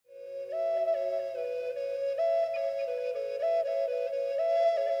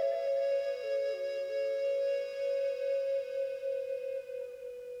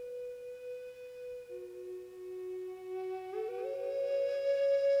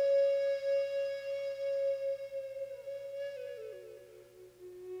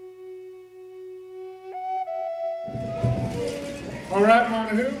All right,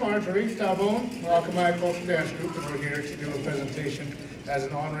 Marjorie Tahbone, AkaMya Culture Dance Group, and we're here to do a presentation as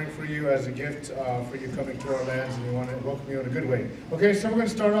an honoring for you, as a gift for you coming to our lands, and we want to welcome you in a good way. Okay, so we're going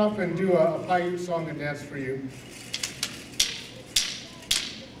to start off and do a Paiute song and dance for you.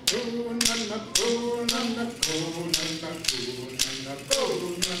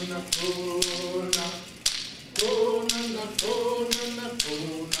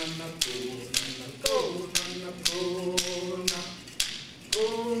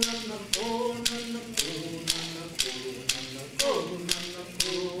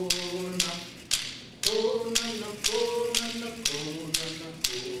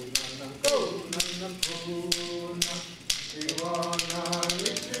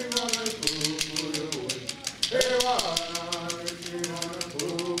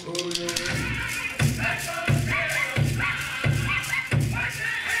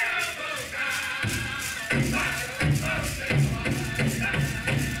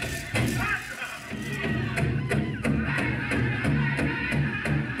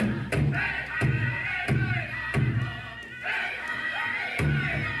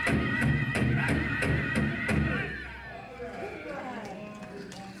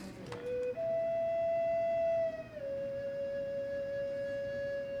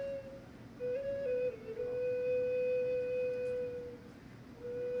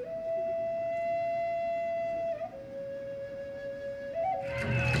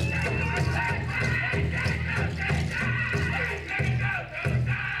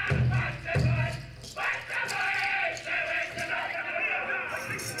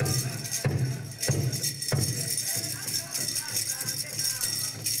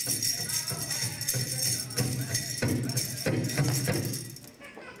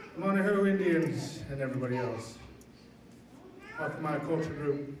 Indians and everybody else. AkaMya Culture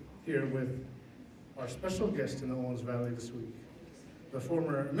Group here with our special guest in the Owens Valley this week, the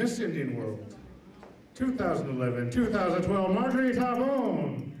former Miss Indian World 2011-2012 Marjorie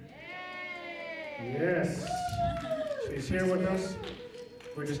Tahbone. Yes, she's here with us.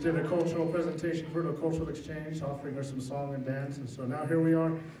 We just did a cultural presentation for the cultural exchange, offering her some song and dance, and so now here we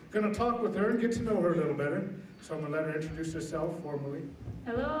are going to talk with her and get to know her a little better. So I'm going to let her introduce herself formally.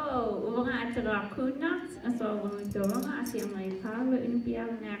 Hello,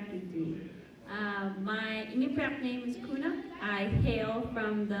 my Inupiaq name is Kuna. I hail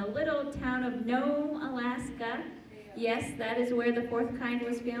from the little town of Nome, Alaska. Yes, that is where The Fourth Kind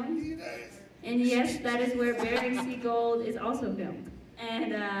was filmed. And yes, that is where Bering Sea Gold is also filmed.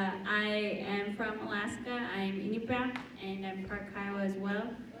 And I am from Alaska. I'm Inupiaq, and I'm part Kiowa as well.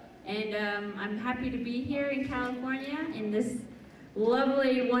 And I'm happy to be here in California in this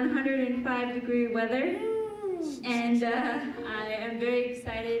lovely 105-degree weather. And I am very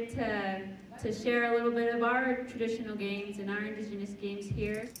excited to share a little bit of our traditional games and our indigenous games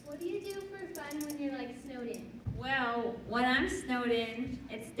here. What do you do for fun when you're like snowed in? Well, when I'm snowed in,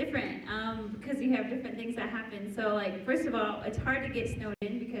 it's different because you have different things that happen. So like, first of all, it's hard to get snowed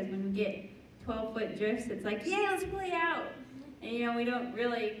in because when we get 12-foot drifts, it's like, yeah, let's play out. And you know, we don't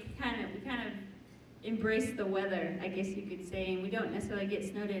really we kind of embrace the weather, I guess you could say, and we don't necessarily get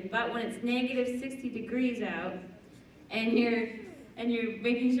snowed in. But when it's negative 60 degrees out, and you're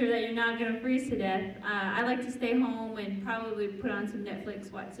making sure that you're not going to freeze to death, I like to stay home and probably put on some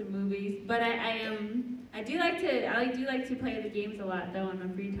Netflix, watch some movies. But I do like to play the games a lot though in my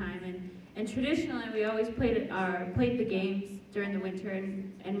free time, and traditionally we always played the games during the winter,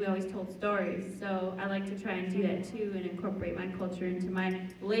 and we always told stories. So I like to try and do that too and incorporate my culture into my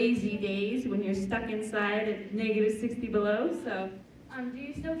lazy days when you're stuck inside at negative 60 below. So do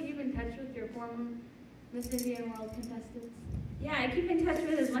you still keep in touch with your former Miss Indian World contestants? Yeah, I keep in touch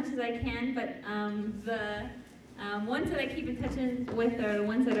with as much as I can, but the ones that I keep in touch with are the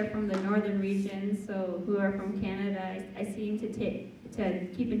ones that are from the northern region, so who are from Canada. I seem to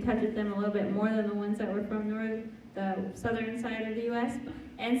keep in touch with them a little bit more than the ones that were from the southern side of the U.S.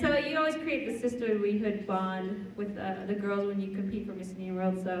 And so you always create the sisterhood bond with the girls when you compete for Miss Indian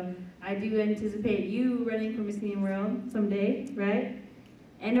World. So I do anticipate you running for Miss Indian World someday, right?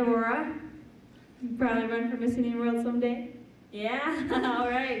 And Aurora, you probably run for Miss Indian World someday. Yeah, all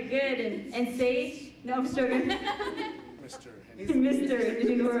right, good. And Sage? No, I'm joking. Mr.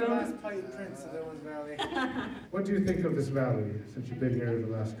 Indian World. Last Paiute Prince of the Owens Valley. What do you think of this valley since you've been here the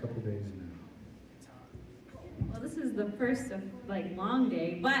last couple of days now? Well, this is the first of long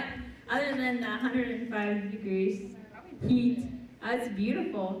day, but other than the 105 degrees heat, it's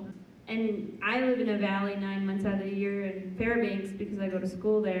beautiful. And I live in a valley 9 months out of the year in Fairbanks because I go to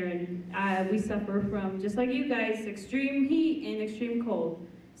school there, and we suffer from, just like you guys, extreme heat and extreme cold.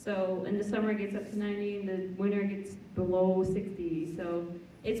 So in the summer it gets up to 90, and the winter gets below 60. So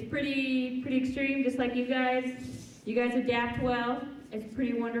it's pretty extreme, just like you guys. You guys adapt well. It's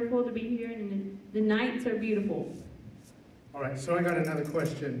pretty wonderful to be here, and the nights are beautiful. All right, so I got another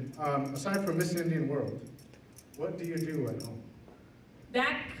question. Aside from Miss Indian World, what do you do at home?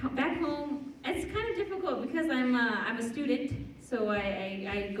 Back home, it's kind of difficult because I'm a student. So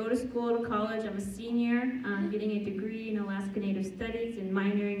I go to school, to college. I'm a senior, getting a degree in Alaska Native Studies and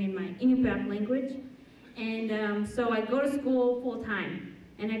minoring in my Inupiaq language. And so I go to school full time.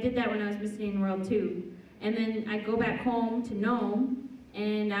 And I did that when I was Miss Indian World too. And then I go back home to Nome,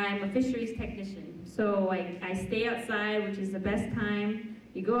 and I'm a fisheries technician. So I stay outside, which is the best time.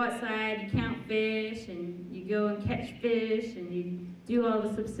 You go outside, you count fish, and you go and catch fish, and you do all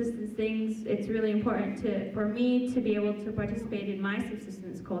the subsistence things. It's really important for me to be able to participate in my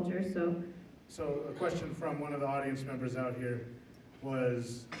subsistence culture. So a question from one of the audience members out here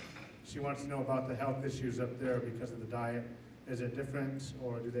was, she wants to know about the health issues up there because of the diet. Is it different,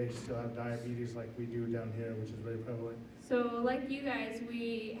 or do they still have diabetes like we do down here, which is very prevalent? So like you guys,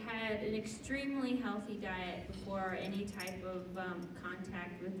 we had an extremely healthy diet before any type of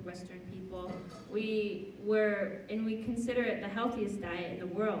contact with Western people. We consider it the healthiest diet in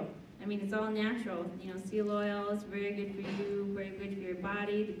the world. I mean, it's all natural. You know, seal oil is very good for you, very good for your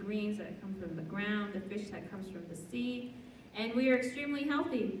body, the greens that come from the ground, the fish that comes from the sea, and we are extremely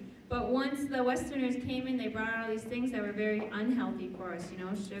healthy. But once the Westerners came in, they brought out all these things that were very unhealthy for us, you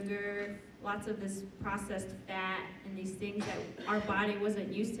know, sugar, lots of this processed fat, and these things that our body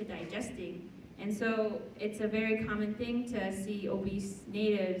wasn't used to digesting. And so it's a very common thing to see obese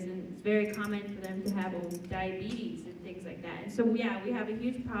natives, and it's very common for them to have diabetes and things like that. And so yeah, we have a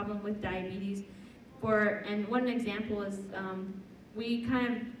huge problem with diabetes. And one example is we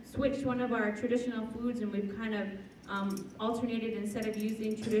kind of switched one of our traditional foods, and we've kind of alternated. Instead of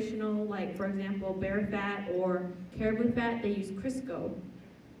using traditional, like for example, bear fat or caribou fat, they use Crisco.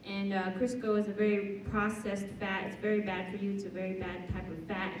 And Crisco is a very processed fat. It's very bad for you. It's a very bad type of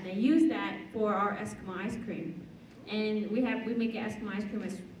fat. And they use that for our Eskimo ice cream. And we make Eskimo ice cream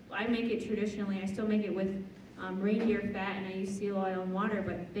I make it traditionally. I still make it with reindeer fat, and I use seal oil and water,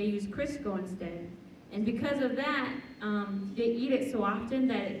 but they use Crisco instead. And because of that, they eat it so often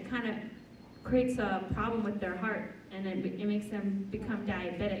that it kind of creates a problem with their heart, and it makes them become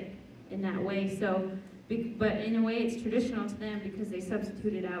diabetic in that way. So, but in a way it's traditional to them because they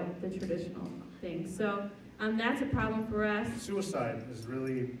substituted out the traditional things. So that's a problem for us. Suicide is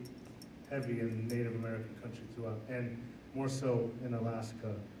really heavy in Native American country throughout, and more so in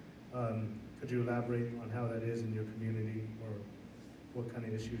Alaska. Could you elaborate on how that is in your community, or what kind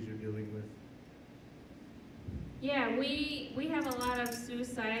of issues you're dealing with? Yeah, we have a lot of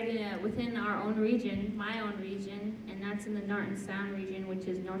suicide within our own region, my own region, and that's in the Norton Sound region, which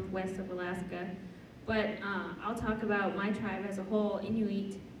is northwest of Alaska. But I'll talk about my tribe as a whole,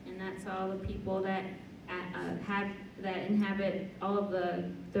 Inuit, and that's all the people that inhabit all of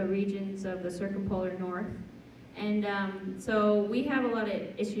the regions of the circumpolar north. And so we have a lot of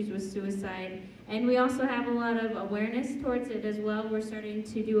issues with suicide, and we also have a lot of awareness towards it as well. We're starting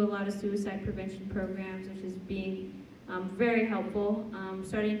to do a lot of suicide prevention programs, which is being very helpful.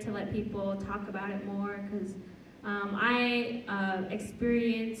 Starting to let people talk about it more, because I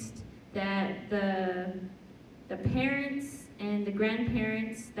experienced that the parents and the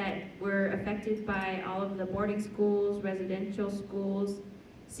grandparents that were affected by all of the boarding schools, residential schools,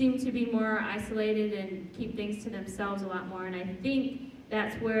 seem to be more isolated and keep things to themselves a lot more. And I think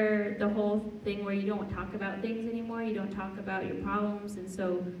that's where the whole thing where you don't talk about things anymore, you don't talk about your problems, and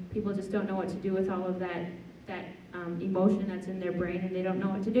so people just don't know what to do with all of that emotion that's in their brain, and they don't know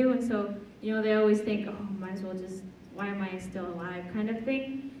what to do. And so, you know, they always think, oh, might as well just, why am I still alive, kind of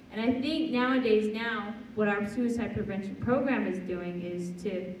thing. And I think nowadays, what our suicide prevention program is doing is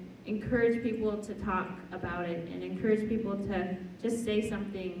to encourage people to talk about it, and encourage people to just say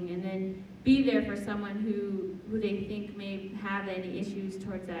something, and then be there for someone who they think may have any issues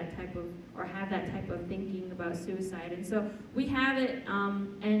towards that type of, or have that type of thinking about suicide. And so we have it,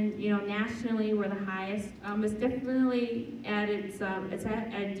 and you know, nationally we're the highest. It's definitely at it's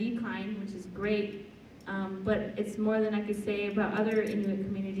at a decline, which is great. But it's more than I could say about other Inuit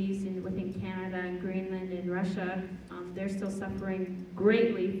communities within Canada and Greenland and Russia. They're still suffering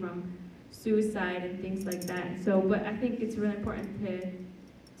greatly from suicide and things like that. So, but I think it's really important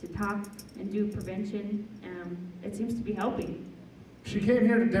to talk and do prevention. It seems to be helping. She came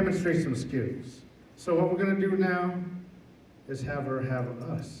here to demonstrate some skills. So what we're going to do now is have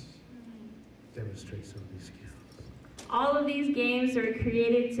us demonstrate some of these skills. All of these games are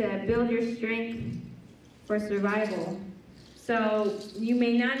created to build your strength for survival. So you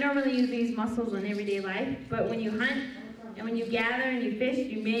may not normally use these muscles in everyday life, but when you hunt and when you gather and you fish,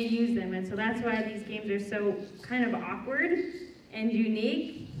 you may use them. And so that's why these games are so kind of awkward and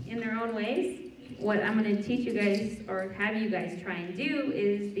unique in their own ways. What I'm going to teach you guys, or have you guys try and do,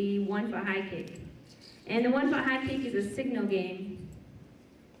 is the 1 foot high kick. And the 1 foot high kick is a signal game.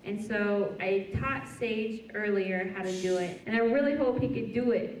 And so I taught Sage earlier how to do it, and I really hope he could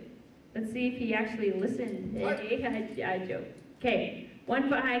do it. Let's see if he actually listened. I joke. Okay, 1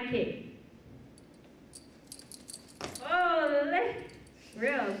 foot high kick. Oh,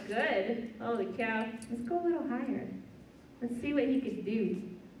 real good. Holy cow. Let's go a little higher. Let's see what he could do.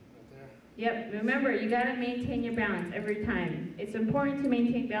 Yep, remember, you gotta maintain your balance every time. It's important to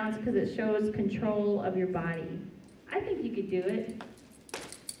maintain balance because it shows control of your body. I think you could do it.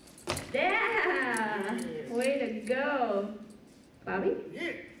 Yeah! Way to go. Bobby?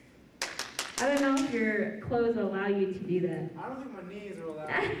 Yeah. I don't know if your clothes allow you to do that. I don't think my knees are allowed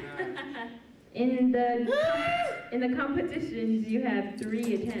to do that. In the competitions, you have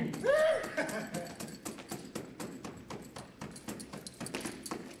 3 attempts.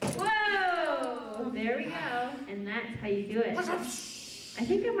 Whoa! There we go. And that's how you do it. I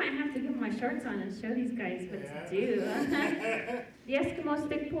think I might have to get my shorts on and show these guys what to do. The Eskimo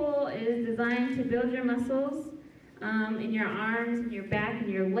stick pull is designed to build your muscles in your arms, and your back,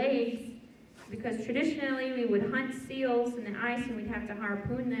 and your legs. Because traditionally we would hunt seals in the ice and we'd have to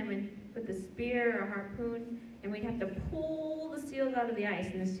harpoon them and put the spear or harpoon, and we'd have to pull the seals out of the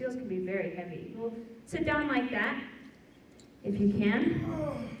ice, and the seals can be very heavy. We'll sit down like that, if you can.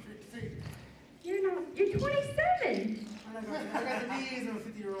 You're 27. I got the knees of a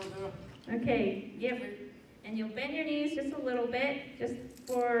 50-year-old though. Okay, yep. And you'll bend your knees just a little bit, just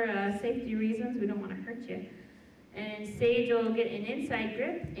for safety reasons. We don't want to hurt you. And Sage will get an inside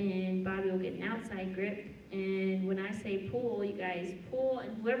grip, and Bobby will get an outside grip. And when I say pull, you guys pull,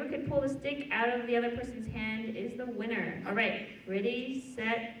 and whoever can pull the stick out of the other person's hand is the winner. All right, ready,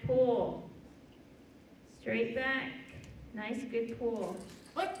 set, pull. Straight back. Nice, good pull.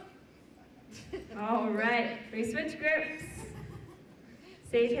 All right, we switch grips.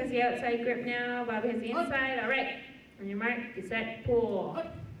 Sage has the outside grip now, Bobby has the inside. All right, on your mark, get set, pull.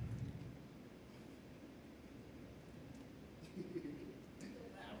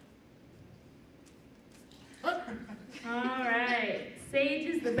 All right, Sage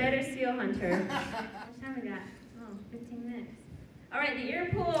is the better seal hunter. How much time we got? Oh, 15 minutes. All right, the ear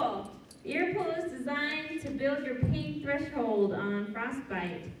pull. The ear pull is designed to build your pain threshold on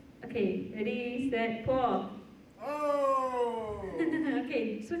frostbite. Okay, ready, set, pull. Oh!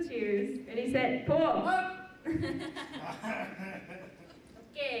 Okay, switch ears. Ready, set, pull.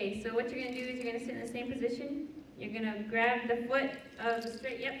 Okay, so what you're gonna do is you're gonna sit in the same position. You're gonna grab the foot of the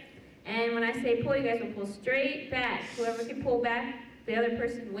straight, yep. And when I say pull, you guys will pull straight back. Whoever can pull back, the other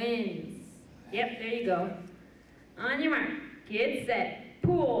person wins. Yep, there you go. On your mark, get set,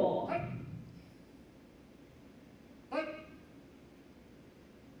 pull.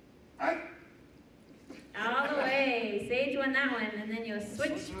 All the way. Sage won that one, and then you'll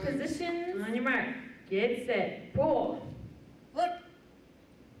switch positions. On your mark, get set, pull.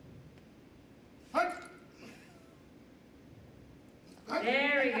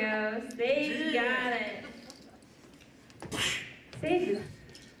 There we go. Sage got it. Sage.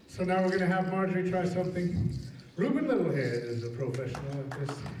 So now we're going to have Marjorie try something. Ruben Littlehead is a professional at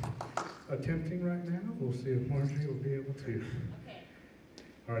this, attempting right now. We'll see if Marjorie will be able to. Okay.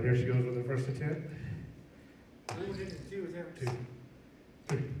 All right, here she goes with her first attempt. 2 attempts. 2,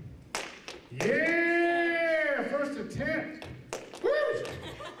 3. Yeah! First attempt. Woo!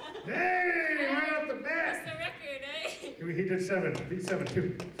 Dang! Right off the bat. That's the record, eh? He did 7. Beat 7.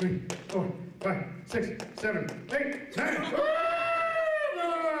 2, 3, 4, 5, 6, 7, 8, 9. Oh,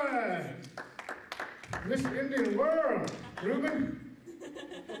 Miss Indian World, Ruben.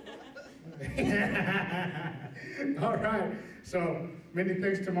 All right. So many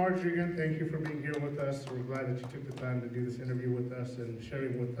thanks to Marjorie again. Thank you for being here with us. We're glad that you took the time to do this interview with us and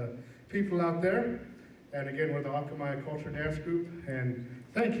sharing with the people out there. And again, we're the AkaMya Culture Dance Group. And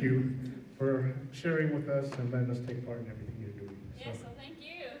thank you for sharing with us and letting us take part in everything you're doing. Yes, well, thank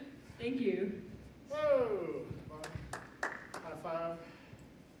you. Thank you. Whoa! High five.